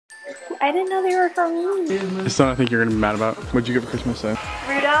I didn't know they were for me. This one I think you're gonna be mad about. What'd you get for Christmas then?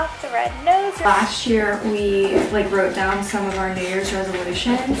 Rudolph the Red-Nosed. Last year we wrote down some of our New Year's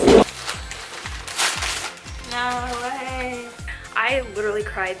resolutions. No way. I literally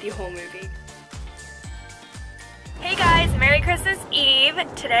cried the whole movie. Hey guys, Merry Christmas Eve.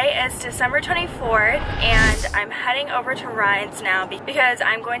 Today is December 24th and I'm heading over to Ryan's now because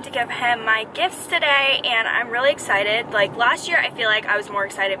I'm going to give him my gifts today and I'm really excited. Like last year I feel like I was more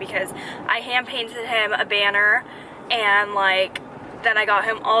excited because I hand painted him a banner and then I got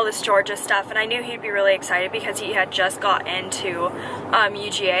him all this Georgia stuff and I knew he'd be really excited because he had just got into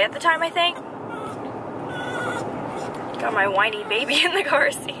UGA at the time, I think. Got my whiny baby in the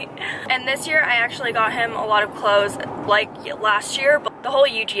car seat. And this year I actually got him a lot of clothes like last year, but the whole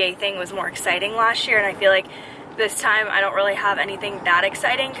UGA thing was more exciting last year and I feel like this time I don't really have anything that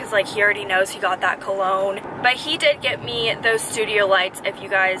exciting because he already knows he got that cologne. But he did get me those studio lights if you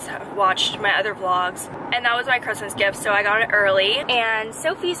guys have watched my other vlogs. And that was my Christmas gift, so I got it early. And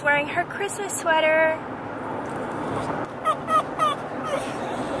Sophie's wearing her Christmas sweater.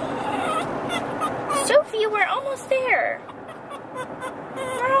 Sophie, we're almost there.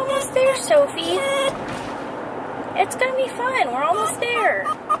 We're almost there, Sophie. It's gonna be fun. We're almost there.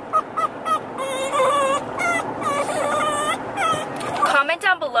 Comment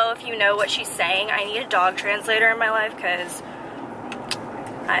down below if you know what she's saying. I need a dog translator in my life because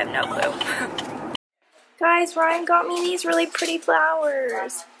I have no clue. Guys, Ryan got me these really pretty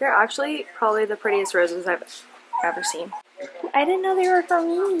flowers. They're actually probably the prettiest roses I've ever seen. I didn't know they were for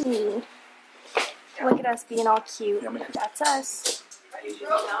me. Look at us being all cute. That's us.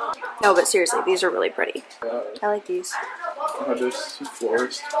 No, but seriously, these are really pretty. I like these. This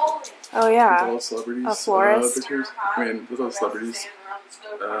florist. Oh yeah. With all celebrities. A florist. Pictures. I mean, with all celebrities.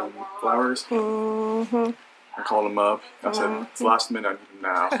 Flowers. Mm-hmm. I called him up. I said, it's last minute, I need them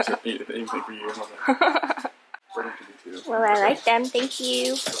now. I said, anything for you. Well, I like them. Thank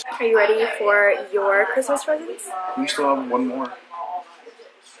you. Are you ready for your Christmas presents? We still have one more.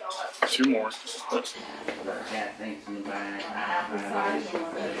 2 more. It's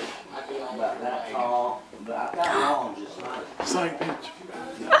like, bitch.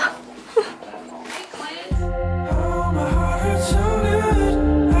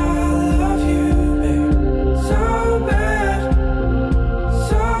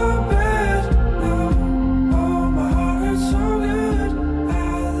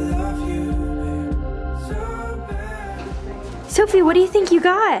 Sophie, what do you think you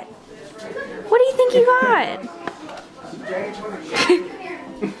got? What do you think you got?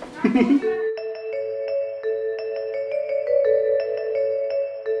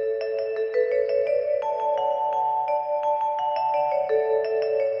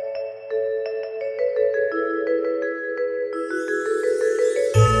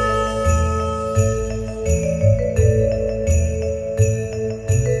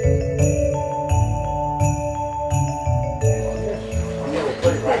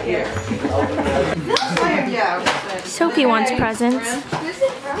 Sophie wants presents.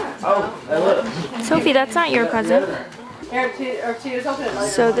 Sophie, that's not your present.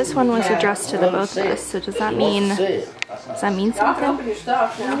 So this one was addressed to the both of us. So does that mean something? Does that mean something?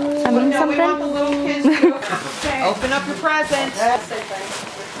 Open up your present.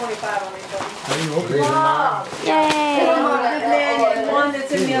 Yay! One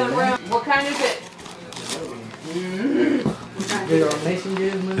that's in the other room. What kind is it?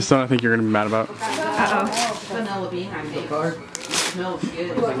 This one I think you're gonna be mad about. Vanilla bean. Smells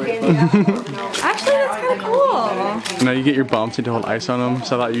good. Actually, that's kind of cool. No, you get your bumps and to hold ice on them,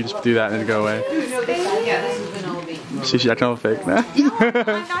 so I thought you just do that and it'd go away. Yeah, this is vanilla bean. See, she's acting all fake now. No,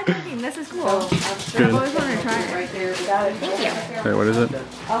 I'm not joking. This is cool. Good. I've always wanted to try it. Thank you. Wait, what is it?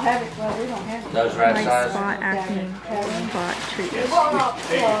 I'll have it. Well, we don't have it. Those right My size. spot acne bot treatment.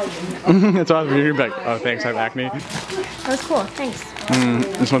 That's awesome. You're gonna be like, oh, thanks, I have acne. That was cool. Thanks.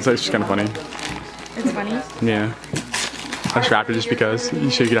 This one's just kind of funny. It's funny. Yeah. I just wrapped it just because. You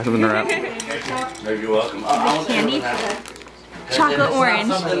should get something to wrap. You're welcome. Candy. Chocolate orange.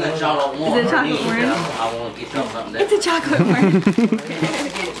 Is it chocolate orange? I want to get y'all something that. It's a chocolate orange.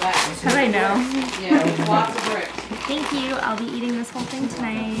 How'd I know? Yeah, lots of bricks. Thank you. I'll be eating this whole thing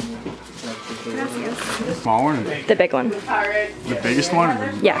tonight. Gracias. Small one? The big one. The biggest one?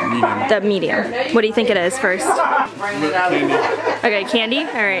 Or the Yeah, medium? the medium. What do you think it is first? Candy. Okay, candy?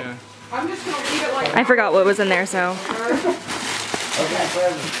 All right. Yeah. I'm just going to leave it like I forgot what was in there, so.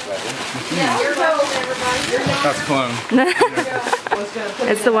 That's clone.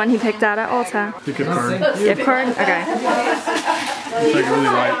 It's the one he picked out at Ulta. The gift card. Gift card? Okay. It's like really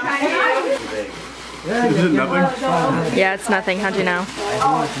light. Is it nothing? Yeah, it's nothing. How'd you know?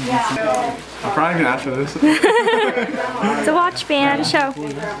 I'm probably gonna after this. It's a watch band show.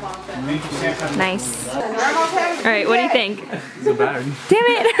 Nice. Alright, what do you think? It's a bag. Damn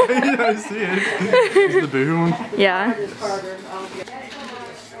it! Yeah, I see it. It's the boohoo one. Yeah.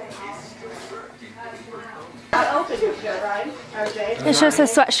 It's just a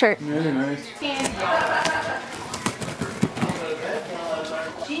sweatshirt. Yeah, they're nice.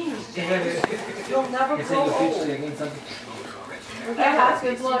 You'll never grow old. Yeah,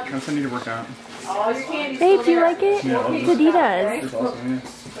 good luck. I need to work out. All your candy's Babe, still do you there. like it? Yeah, It's Adidas. It's awesome,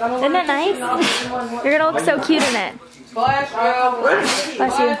 yeah. Isn't it nice? You're gonna look so cute in it. Bless you.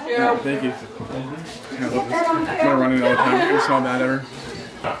 Bless you. Yeah, thank you. Yeah, I love this. I'm gonna run it all the time. It's not bad ever.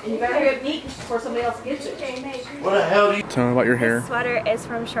 You better get neat before somebody else gets it. What the hell do you... Tell me about your hair. This sweater is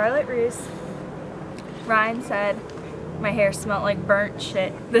from Charlotte Russe. Ryan said my hair smelled like burnt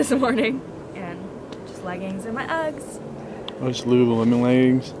shit this morning. And just leggings and my Uggs. Oh, it's Lululemon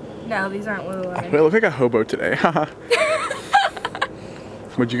leggings. No, these aren't I Lululemon. look like a hobo today.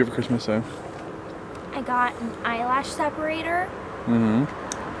 What'd you get for Christmas though? I got an eyelash separator. Mm-hmm.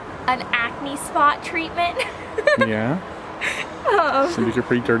 An acne spot treatment. Yeah. Seems like you're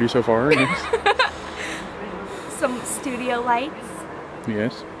pretty dirty so far. Yes. Some studio lights.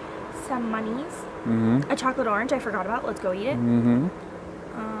 Yes. Some monies. Mm-hmm. A chocolate orange I forgot about. Let's go eat it. Mm-hmm.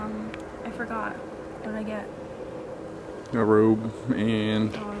 I forgot. What did I get? A robe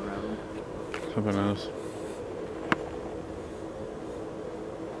and Oh, a robe. something else.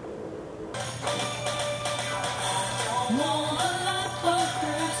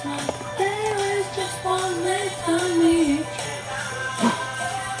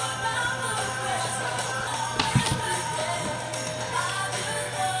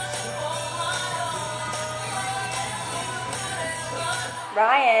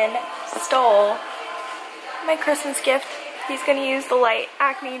 Ryan stole my Christmas gift. He's gonna use the light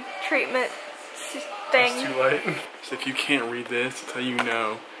acne treatment thing. It's too light. So if you can't read this, it's how you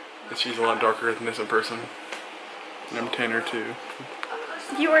know that she's a lot darker than this in person. And I'm tanner too.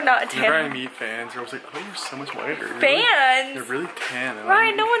 You are not Whenever I tan. meet fans, they're always like, oh, you're so much whiter. Fans? You're really tan. And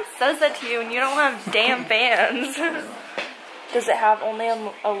Ryan, no one says that to you and you don't have damn fans. Does it have only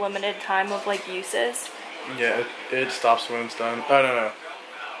a limited time of like uses? Yeah, it stops when it's done. Oh, no.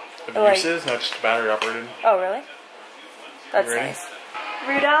 If Like- uses, no, it's just battery operated. Oh, really? That's You ready? nice.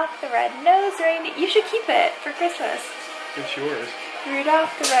 Rudolph the Red-Nosed Reindeer. You should keep it for Christmas. It's yours.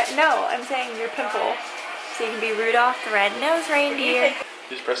 Rudolph the Red... No, I'm saying your pimple. So you can be Rudolph the Red-Nosed Reindeer. You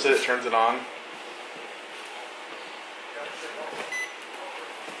just press it, it turns it on.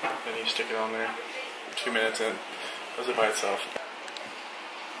 Then you stick it on there. 2 minutes and it does it by itself.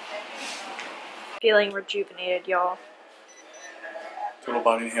 Feeling rejuvenated, y'all. Total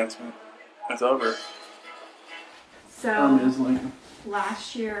body enhancement. It's over. So... like...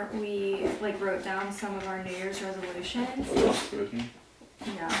 Last year we wrote down some of our New Year's resolutions.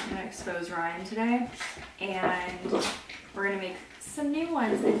 Yeah, I'm gonna expose Ryan today, and we're gonna make some new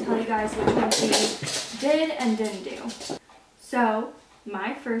ones and tell you guys which ones we did and didn't do. So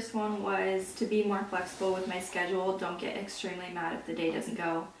my first one was to be more flexible with my schedule. Don't get extremely mad if the day doesn't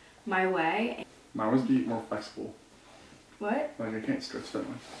go my way. Mine was be more flexible. What? Like I can't stretch that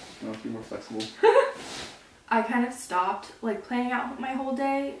much. I want to be more flexible. I kind of stopped planning out my whole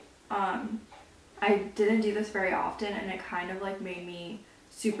day. I didn't do this very often and it kind of made me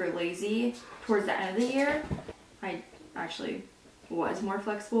super lazy towards the end of the year. I actually was more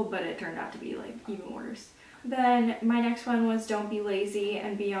flexible, but it turned out to be even worse. Then my next one was don't be lazy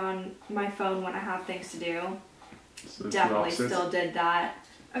and be on my phone when I have things to do. So Definitely still did that.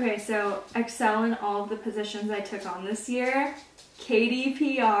 Okay, so excel in all of the positions I took on this year.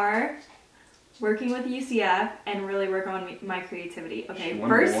 KDPR. Working with UCF and really work on my creativity. Okay,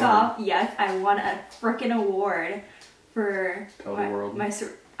 first off, yes, I won a frickin' award for Tell the world.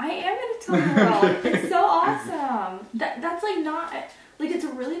 I am gonna tell the world. It's so awesome. That's not it's a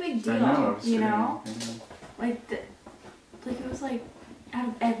really big deal. I know, you know, I know. it was out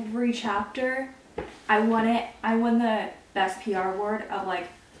of every chapter, I won it. I won the best PR award of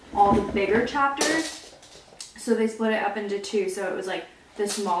all the bigger chapters. So they split it up into two. So it was the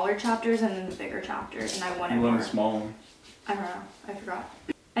smaller chapters and then the bigger chapters, and I won it. You won the small one. I don't know, I forgot.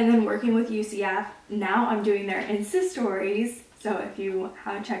 And then working with UCF, now I'm doing their Insta stories. So if you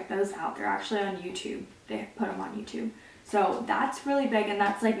haven't checked those out, they're actually on YouTube. They put them on YouTube. So that's really big and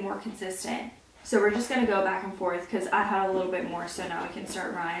that's more consistent. So we're just gonna go back and forth because I had a little bit more, so now we can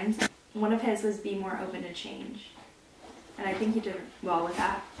start Ryan's. One of his was be more open to change. And I think he did well with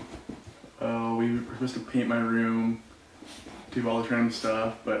that. Oh, we were supposed to paint my room. do all this random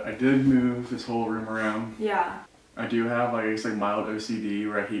stuff, but I did move this whole room around. Yeah. I do have like, I guess, like mild OCD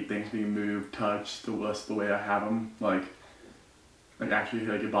where I hate things being moved, touched, the way I have them. Like actually,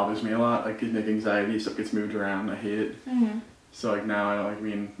 like it bothers me a lot. Like it makes anxiety, stuff gets moved around. I hate it. So like now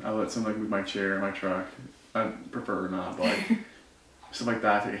I let someone like move my chair in my truck. I prefer not, but like stuff like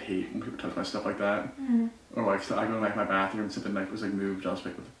that. I hate when people touch my stuff like that. Or like so I go in like my bathroom and something like was like moved. I was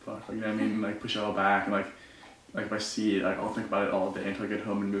like, what the fuck? Like, you know what I mean? And, like push it all back and like if I see it, like I'll think about it all day until I get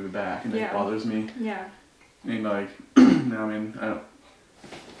home and move it back, and it bothers me. Yeah. And like now, I mean,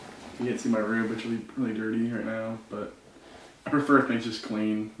 you can't see my room, it's really dirty right now, but I prefer if things just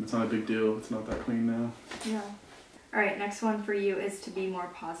clean. It's not a big deal. It's not that clean now. Yeah. All right, next one for you is to be more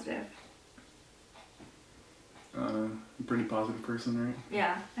positive. I'm a pretty positive person, right?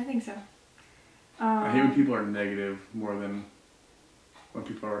 Yeah, I think so. I hate when people are negative more than when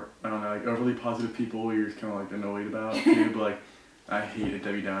people are, I don't know, like overly positive people you're just kind of like annoyed about. But like, I hate a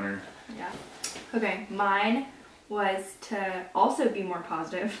Debbie Downer. Yeah. Okay, mine was to also be more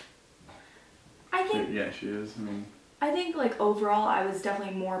positive. I think. Yeah, she is. I think like overall I was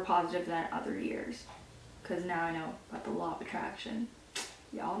definitely more positive than other years. Because now I know about the law of attraction.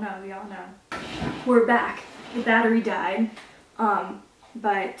 Y'all know. We're back. The battery died.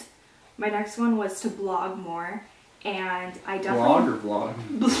 But my next one was to blog more. And I definitely... Blog or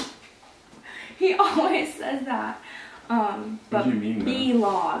vlog? He always says that. What But do you mean,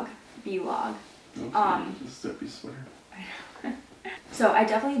 B-log. B-log. This is a piece of sweater. So I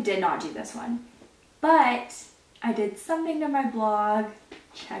definitely did not do this one. But I did something to my blog.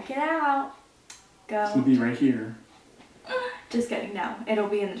 Check it out. Go. It's gonna be right here. Just kidding, no. It'll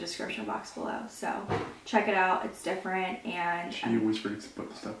be in the description box below. So check it out. It's different and... She whispered to put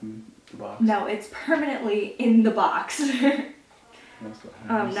the stuff in the box. No, it's permanently in the box.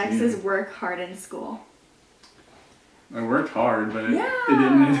 Next is work hard in school. I worked hard, but it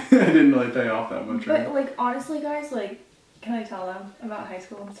Yeah. didn't really pay off that much. Right? But like honestly guys, like, can I tell them about high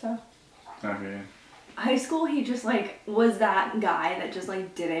school and stuff? Okay. High school, he just like was that guy that just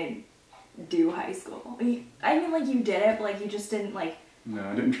like didn't do high school. I mean like you did it, but like you just didn't like... No,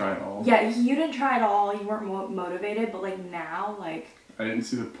 I didn't try at all. Yeah, you didn't try at all. You weren't motivated, but like now, like... I didn't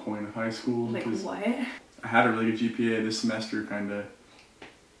see the point of high school. Like what? I had a really good GPA this semester, kind of.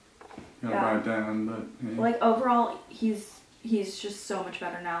 Brought it down, but yeah. Like overall, he's just so much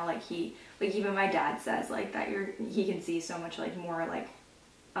better now. Like even my dad says like that he can see so much like more like,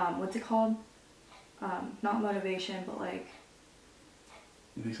 what's it called? Not motivation, but like.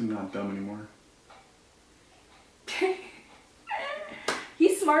 He thinks I'm not dumb anymore.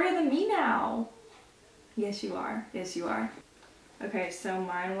 He's smarter than me now. Yes, you are. Yes, you are. Okay, so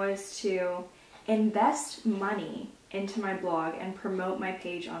mine was to invest money into my blog and promote my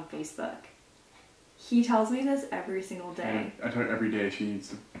page on Facebook. He tells me this every single day. I tell her every day she needs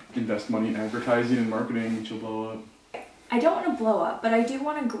to invest money in advertising and marketing and she'll blow up. I don't want to blow up, but I do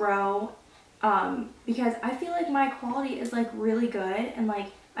want to grow because I feel like my quality is like really good and like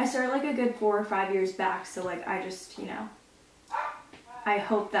I started like a good 4 or 5 years back, so like I just, I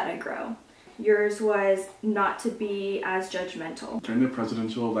hope that I grow. Yours was not to be as judgmental. During the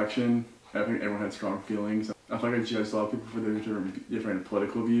presidential election, I think everyone had strong feelings. I feel like I judged a lot of people for their different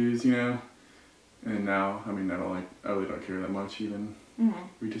political views, And now, I really don't care that much even. If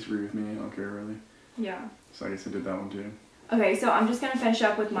you disagree with me, I don't care really. Yeah. So I guess I did that one too. Okay, so I'm just going to finish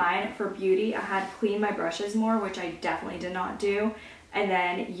up with mine. For beauty, I had cleaned my brushes more, which I definitely did not do. And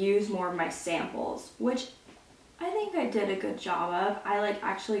then use more of my samples, which I think I did a good job of. I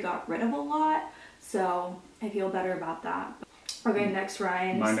actually got rid of a lot, so I feel better about that. Okay, next,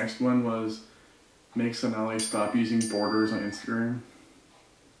 Ryan. My next one was make Sonali stop using borders on Instagram.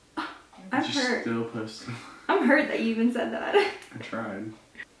 I'm hurt. Still pissed. I'm hurt that you even said that. I tried.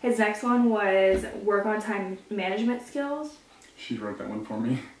 His next one was work on time management skills. She wrote that one for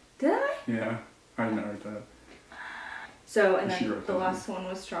me. Did I? Yeah, I did not write that. So, and then the last one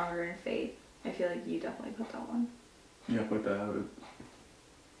was stronger in faith. I feel like you definitely put that one. Yeah, put that.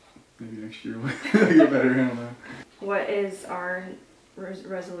 Maybe next year we'll get better handle that. What is our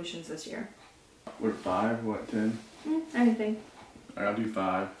resolutions this year? What, 5? What, 10? Anything. I'll do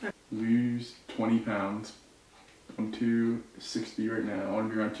 5. Lose 20 pounds. I'm 260 right now. I want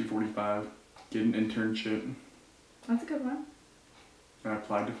to be around 245. Get an internship. That's a good one. I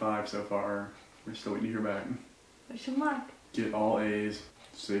applied to 5 so far. We're still waiting to hear back. Wish him luck. Get all A's.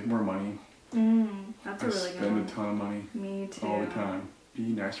 Save more money. That's a really good one. Spend a ton of money. Me too. All the time. Be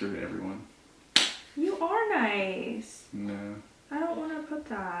nicer to everyone. You are nice. No. I don't want to put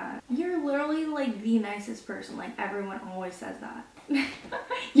that. You're literally like the nicest person. Like everyone always says that.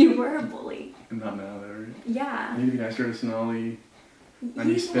 You were a bully. I'm not now, though, right? Yeah. I need to be nicer to Sonali. I need to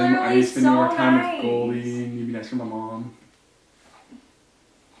He's spend literally so more time nice. with Goldie. I need to be nicer to my mom.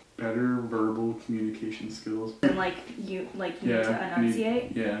 Better verbal communication skills. And like you need to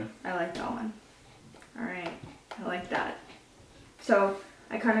enunciate. Yeah. I like that one. All right, I like that. So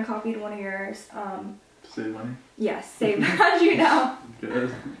I kind of copied one of yours. Save money. Yes, save as you know.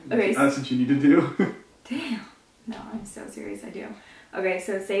 Good. Okay. That's what you need to do. Damn. No, I'm so serious. I do. Okay,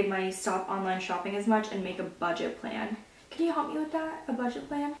 so save money, stop online shopping as much, and make a budget plan. Can you help me with that? A budget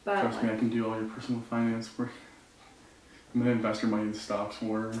plan? But Trust me, I can do all your personal finance work. I'm gonna invest your money in stocks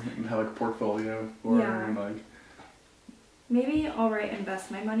for her and have like a portfolio for her and like. Maybe I'll write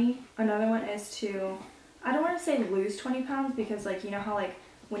invest my money. Another one is to, I don't want to say lose 20 pounds because like, you know how like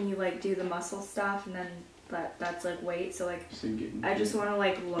when you like do the muscle stuff and then that's like weight. So like, I just want to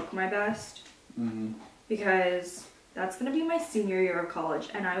like look my best because that's going to be my senior year of college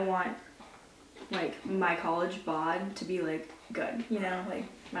and I want like my college bod to be like good, you know, like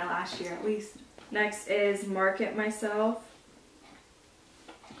my last year at least. Next is market myself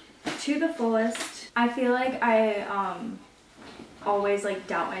to the fullest. I feel like I always like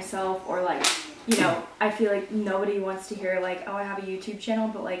doubt myself or like, you know, I feel like nobody wants to hear like, oh, I have a YouTube channel,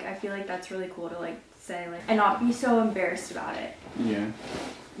 but like I feel like that's really cool to like say like and not be so embarrassed about it. Yeah.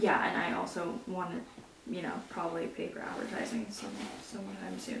 Yeah, and I also want to, you know, probably pay for advertising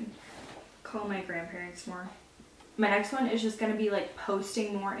sometime soon. Call my grandparents more. My next one is just going to be like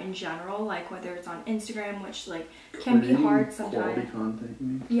posting more in general, like whether it's on Instagram, which like can be hard sometimes. Quality content, you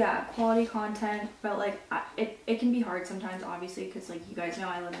mean? Yeah, quality content, but like it can be hard sometimes obviously because like you guys know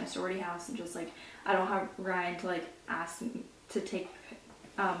I live in a sorority house and just like I don't have Ryan to like ask me to take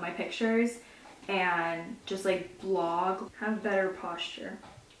my pictures and just like vlog, have better posture.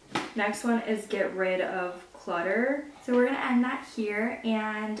 Next one is get rid of clutter. So we're going to end that here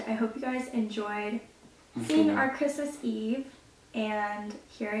and I hope you guys enjoyed seeing our Christmas Eve and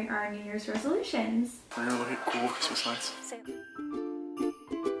hearing our New Year's resolutions. I'm gonna look at cool Christmas lights.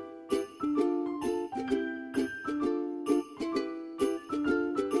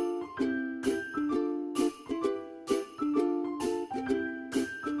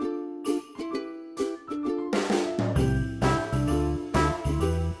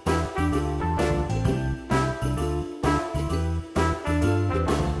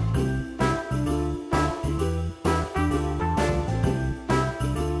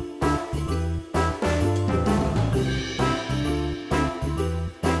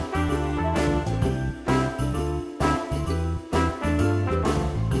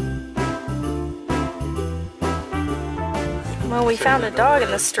 Well, we found a dog in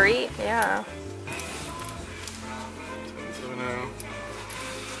the street, yeah.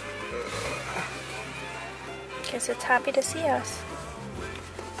 Guess it's happy to see us.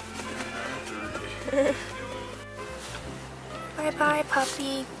 Bye-bye,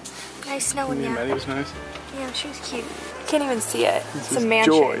 puppy. Nice knowing you. Maddie was nice. Yeah, she was cute. Can't even see it. It's a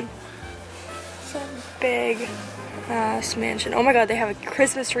mansion. Joy. It's a big ass mansion. Oh my god, they have a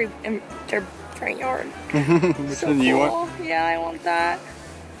Christmas tree in their front yard. Which so one do you cool. want? Yeah, I want that.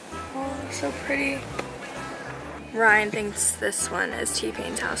 Oh, it's so pretty. Ryan thinks this one is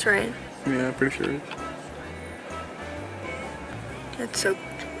T-Pain's house, right? Yeah, pretty sure it is. It's so,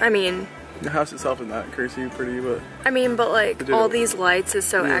 I mean... The house itself is not crazy pretty, but... I mean, but like, all these lights is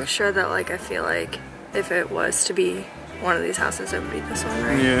so extra that like, I feel like if it was to be one of these houses, it would be this one,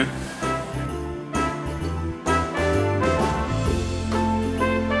 right? Yeah.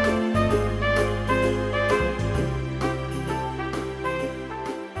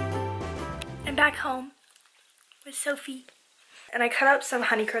 I'm back home with Sophie. And I cut up some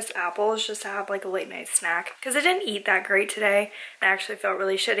Honeycrisp apples just to have like a late night snack because I didn't eat that great today. I actually felt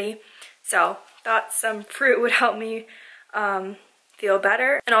really shitty. So thought some fruit would help me feel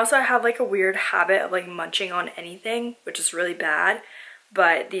better. And also I have like a weird habit of like munching on anything, which is really bad.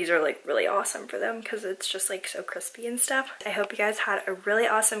 But these are like really awesome for them because it's just like so crispy and stuff. I hope you guys had a really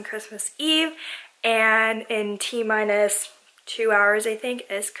awesome Christmas Eve. And in T-minus 2 hours, I think,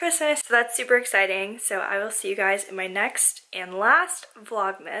 is Christmas. So that's super exciting. So I will see you guys in my next and last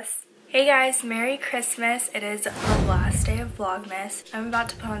Vlogmas. Hey guys, Merry Christmas. It is the last day of Vlogmas. I'm about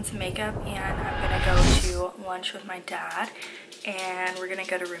to put on some makeup and I'm gonna go to lunch with my dad. And we're gonna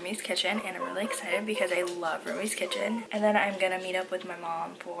go to Rumi's Kitchen and I'm really excited because I love Rumi's Kitchen. And then I'm gonna meet up with my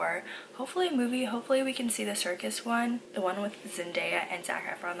mom for hopefully a movie. Hopefully we can see the circus one. The one with Zendaya and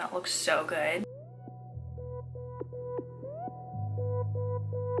Zac Efron. That looks so good.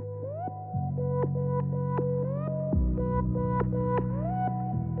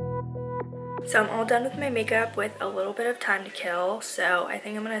 So I'm all done with my makeup with a little bit of time to kill, so I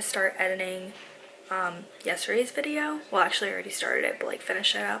think I'm gonna start editing yesterday's video. Well, actually I already started it, but like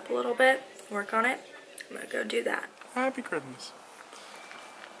finish it up a little bit, work on it. I'm gonna go do that. Happy Christmas.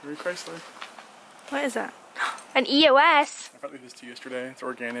 Merry Chrysler. What is that? An EOS! I brought this to you yesterday. It's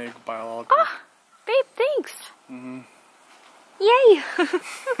organic, biological. Oh, babe, thanks. Yay!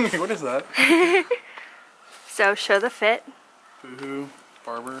 What is that? So show the fit. Boohoo.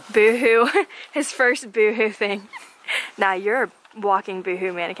 Barber. Boohoo. His first boohoo thing. Nah, you're a walking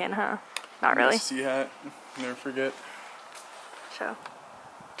boohoo mannequin, huh? Not really. Sea hat. Never forget. Show.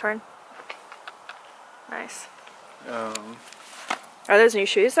 Turn. Nice. Are those new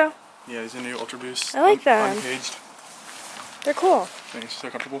shoes though? Yeah, these are new Ultra Boosts. I like them. Uncaged. They're cool. Thanks. So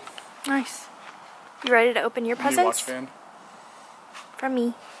comfortable. Nice. You ready to open your New presents? watch band. From me.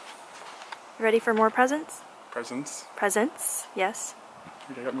 You ready for more presents? Presents. Presents, yes.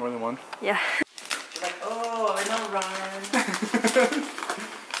 I got more than one. Yeah. She's like, oh, I know Ryan.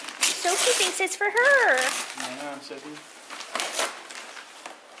 Sophie thinks it's for her. Yeah, Sophie.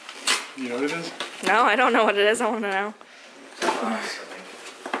 You know what it is? No, I don't know what it is. I want to know. I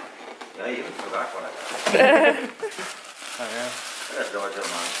think. Yeah, I even forgot what I got. Oh yeah. I got Georgia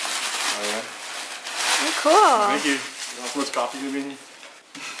mine. Oh yeah. Oh, cool. Thank you. How much coffee do you mean?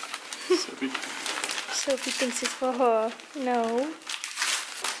 Sophie. Sophie thinks it's for her. No.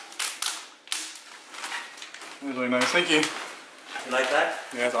 It was really nice. Thank you. You like that?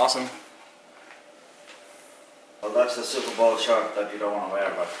 Yeah, it's awesome. Well, that's the Super Bowl shirt that you don't want to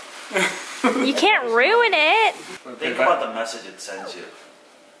wear, but You can't ruin it. think about the message it sends you.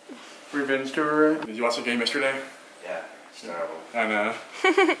 Revenge tour. Did you watch the game yesterday? Yeah, it's terrible. I know.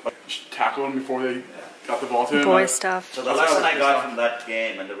 Just tackle him before they got the ball to him. Boy Like, stuff. So the lesson I got from that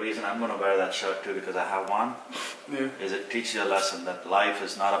game, and the reason I'm going to wear that shirt too, because I have one, yeah. is it teaches you a lesson that life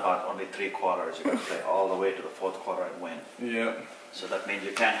is not about only 3 quarters. You got to play all the way to the 4th quarter and win. Yeah. So that means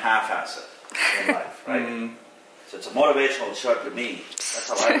you can't half-ass it in life, right? So it's a motivational shirt to me. That's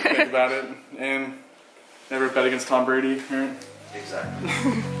how I Think about it. And never bet against Tom Brady, right? Exactly.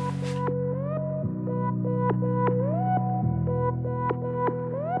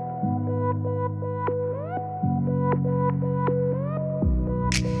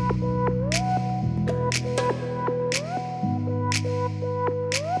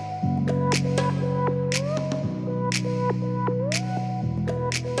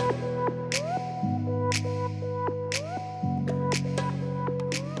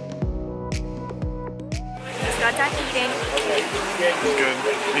 Just got done eating. It's good.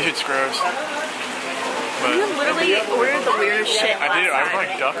 These shit's gross. But You literally ordered the weirdest shit I last did. I was time.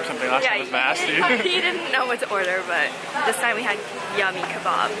 like duck or something last time. It was nasty. He didn't know what to order, but this time we had yummy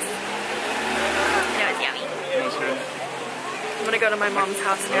kebabs. And it was yummy. It was good. I'm gonna go to my mom's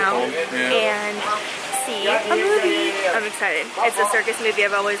house now Yeah. and see a movie. I'm excited. It's a circus movie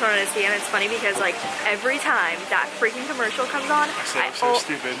I've always wanted to see, and it's funny because like every time that freaking commercial comes on, So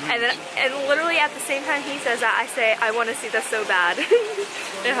stupid. and literally at the same time he says that, I say I want to see this so bad.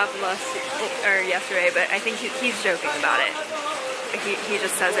 It happened yesterday, but I think he's joking about it. He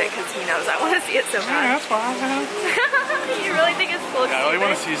just says it because he knows I want to see it so Yeah, bad. that's fine. You really think it's full? Yeah, I really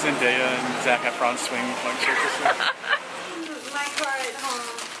want to see Zendaya and Zac Efron swing like circus. My car at home.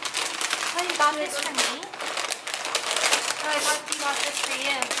 Oh, you got this for me? Oh, I thought you got this for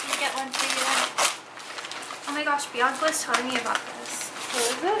you. You get one for you. Oh my gosh, Bianca was telling me about this. What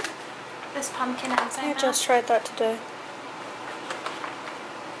is it? This pumpkin enzyme. I just tried that today.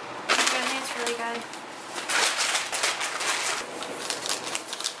 Apparently it's really good.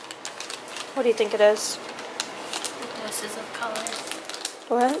 What do you think it is? The doses of color.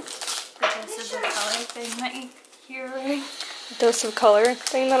 What? The doses of color thing that you're wearing. Dose of color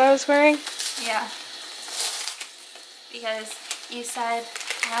thing that I was wearing? Yeah. Because you said,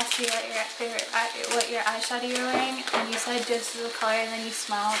 I asked you what your eyeshadow you were wearing, and you said doses of color, and then you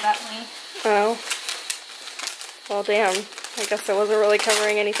smiled at me. Oh. Well, damn. I guess I wasn't really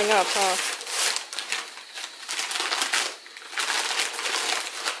covering anything up, huh?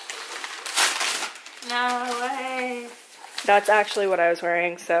 No way. That's actually what I was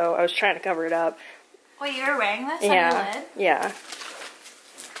wearing, so I was trying to cover it up. Wait, you were wearing this Yeah. on your lid? Yeah.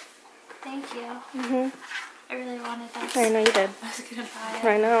 Thank you. Mhm. I really wanted this. I know you did. I was gonna buy it.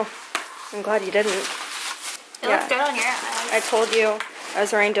 I know. I'm glad you didn't. It looked good on your eyes. I told you I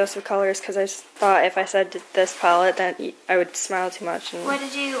was wearing Dose of Colors because I thought if I said this palette, then I would smile too much. And What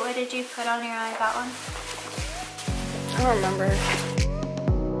did you put on your eye? That one? I don't remember.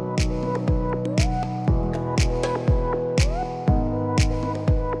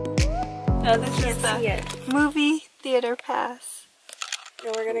 No, this is the movie theater pass.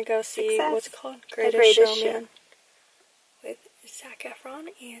 And we're gonna go see what's called Greatest Greatest Showman. Showman with Zac Efron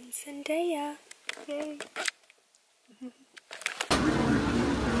and Zendaya. Yay.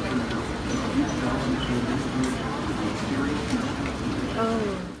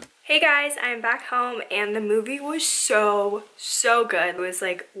 Hey guys, I'm back home and the movie was so good. It was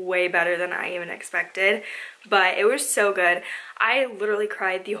like way better than I even expected, but it was so good. I literally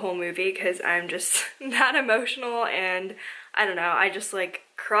cried the whole movie because I'm just that emotional, and I don't know, I just like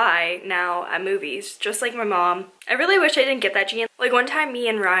cry now at movies, just like my mom. I really wish I didn't get that gene. Like one time me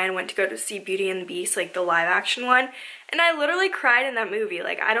and Ryan went to go to see Beauty and the Beast, like the live action one, and I literally cried in that movie.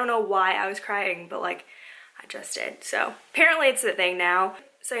 Like I don't know why I was crying, but like I just did. So apparently it's the thing now.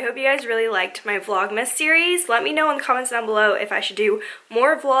 So I hope you guys really liked my Vlogmas series. Let me know in the comments down below if I should do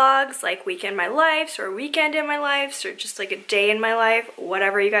more vlogs, like week in my life, or weekend in my life, or just like a day in my life,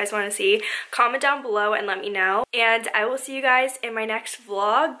 whatever you guys want to see. Comment down below and let me know. And I will see you guys in my next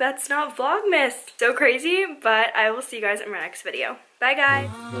vlog. That's not Vlogmas. So crazy, but I will see you guys in my next video. Bye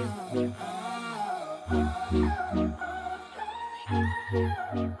guys.